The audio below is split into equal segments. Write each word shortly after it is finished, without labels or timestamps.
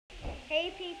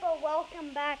Hey people,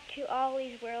 welcome back to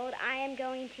Ollie's World. I am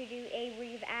going to do a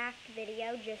react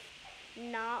video, just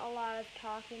not a lot of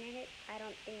talking in it. I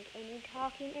don't think any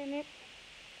talking in it.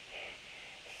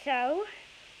 So,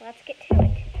 let's get to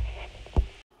it.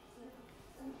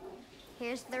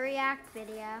 Here's the react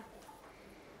video.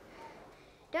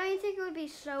 Don't you think it would be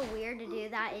so weird to do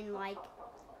that in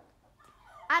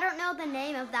I don't know the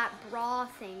name of that bra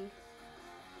thing.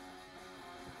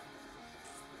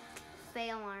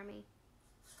 Fail Army.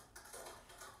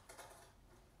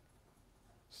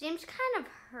 Seems kind of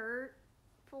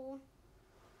hurtful.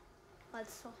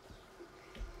 Let's.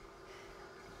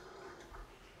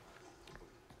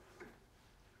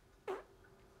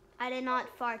 I did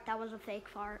not fart. That was a fake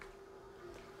fart.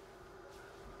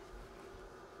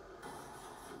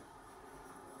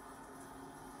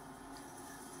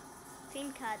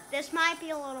 Scene cut. This might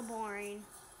be a little boring.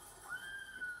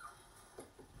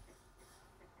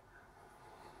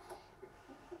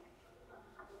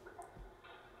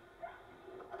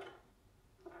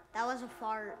 That was a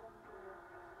fart.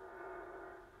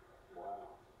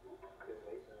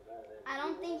 I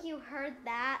don't think you heard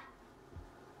that.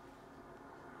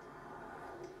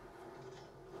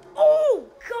 Oh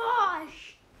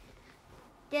gosh!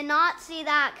 Did not see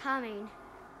that coming.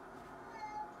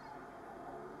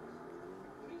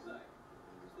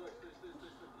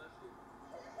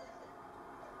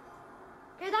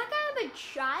 Did that guy have a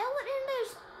child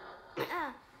in this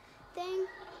thing?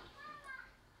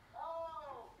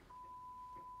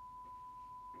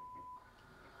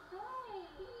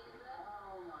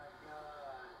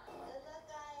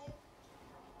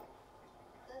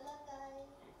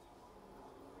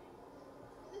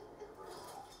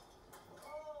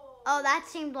 Oh, that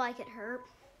seemed like it hurt.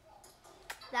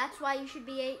 That's why you should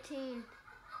be 18.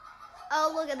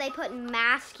 Oh, look, they put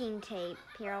masking tape.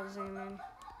 Here, I'll zoom in.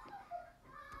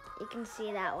 You can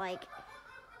see that,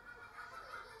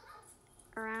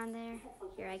 around there.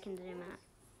 Here, I can zoom out.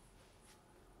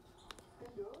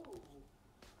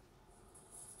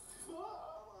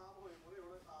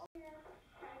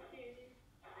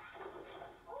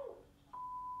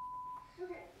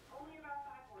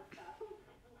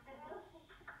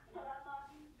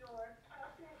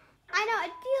 I know,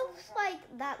 it feels like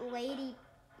that lady,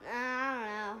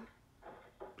 I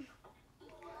don't know.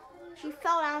 She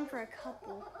fell down for a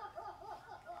couple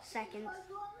seconds.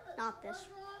 Not this.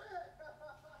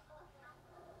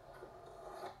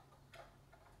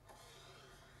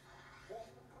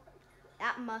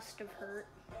 That must have hurt.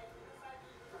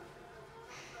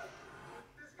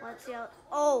 Let's see.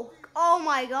 Oh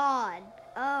my God.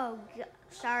 Oh,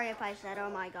 sorry if I said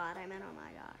oh my God. I meant oh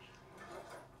my gosh.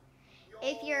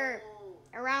 If you're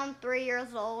around 3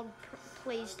 years old,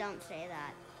 please don't say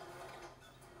that.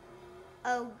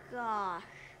 Oh gosh.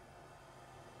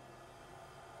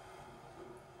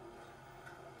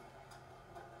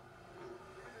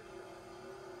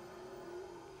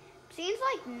 Seems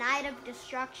like Night of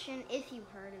Destruction, if you've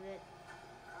heard of it.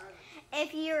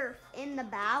 If you're in the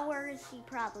Bowers, you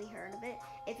probably heard of it.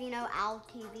 If you know Owl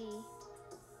TV.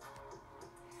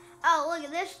 Oh, look at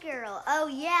this girl. Oh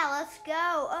yeah, let's go.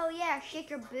 Oh yeah,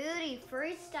 shake your booty,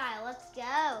 freestyle, let's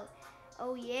go.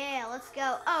 Oh yeah, let's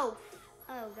go. Oh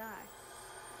God.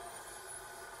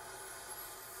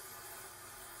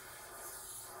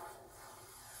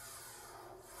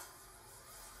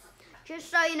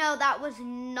 Just so you know, that was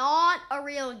not a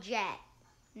real jet.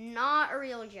 Not a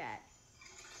real jet.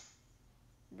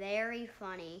 Very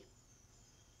funny.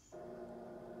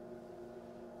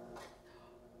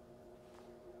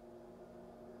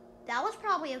 That was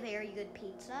probably a very good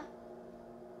pizza.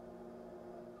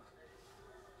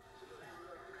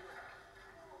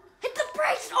 Hit the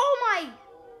brakes! Oh my!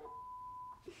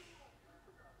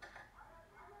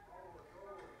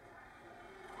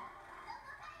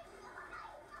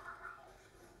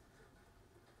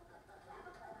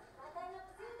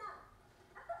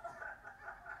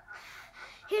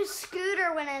 His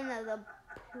scooter went into the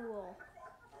pool.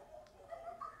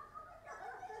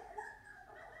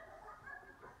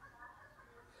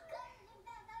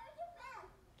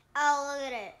 Oh, look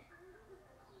at it.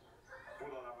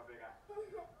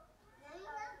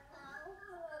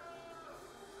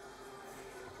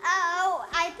 Oh,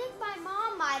 I think my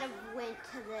mom might have went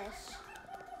to this.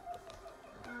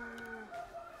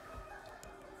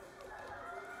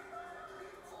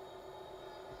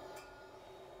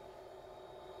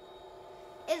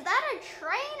 Is that a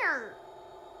trainer?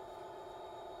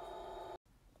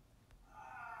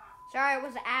 Sorry, it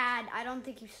was an ad. I don't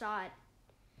think you saw it.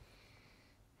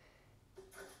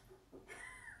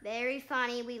 Very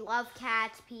funny. We love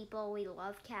cats, people. We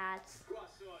love cats.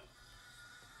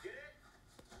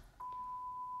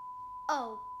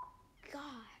 Oh, gosh.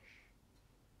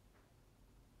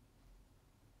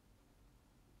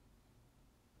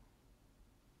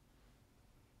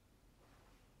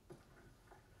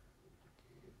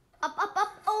 Up, up,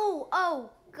 up. Oh, oh,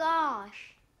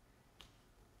 gosh.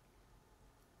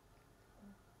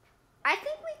 I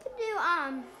think we could do,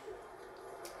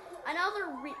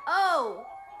 another oh,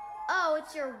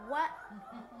 it's your what?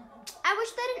 I wish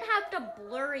they didn't have to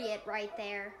blurry it right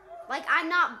there. Like, I'm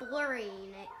not blurring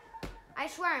it. I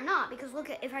swear I'm not, because look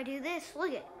at, if I do this,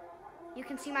 look at, you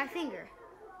can see my finger.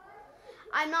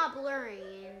 I'm not blurring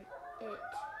it.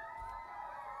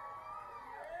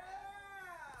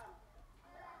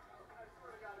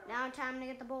 Now it's time to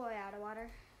get the boy out of water.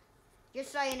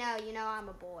 Just so you know I'm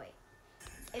a boy.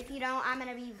 If you don't, I'm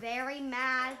gonna be very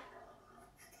mad.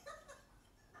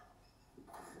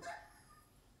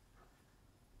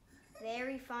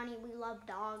 Very funny. We love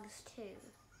dogs too.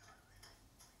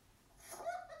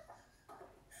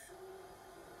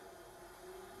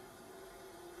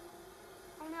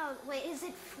 Oh no, wait, is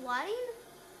it flooding?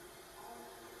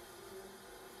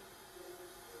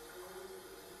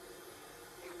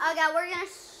 Okay, we're gonna,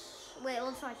 wait,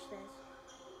 let's watch this.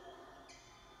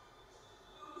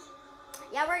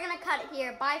 Yeah, we're gonna cut it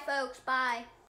here. Bye folks, bye.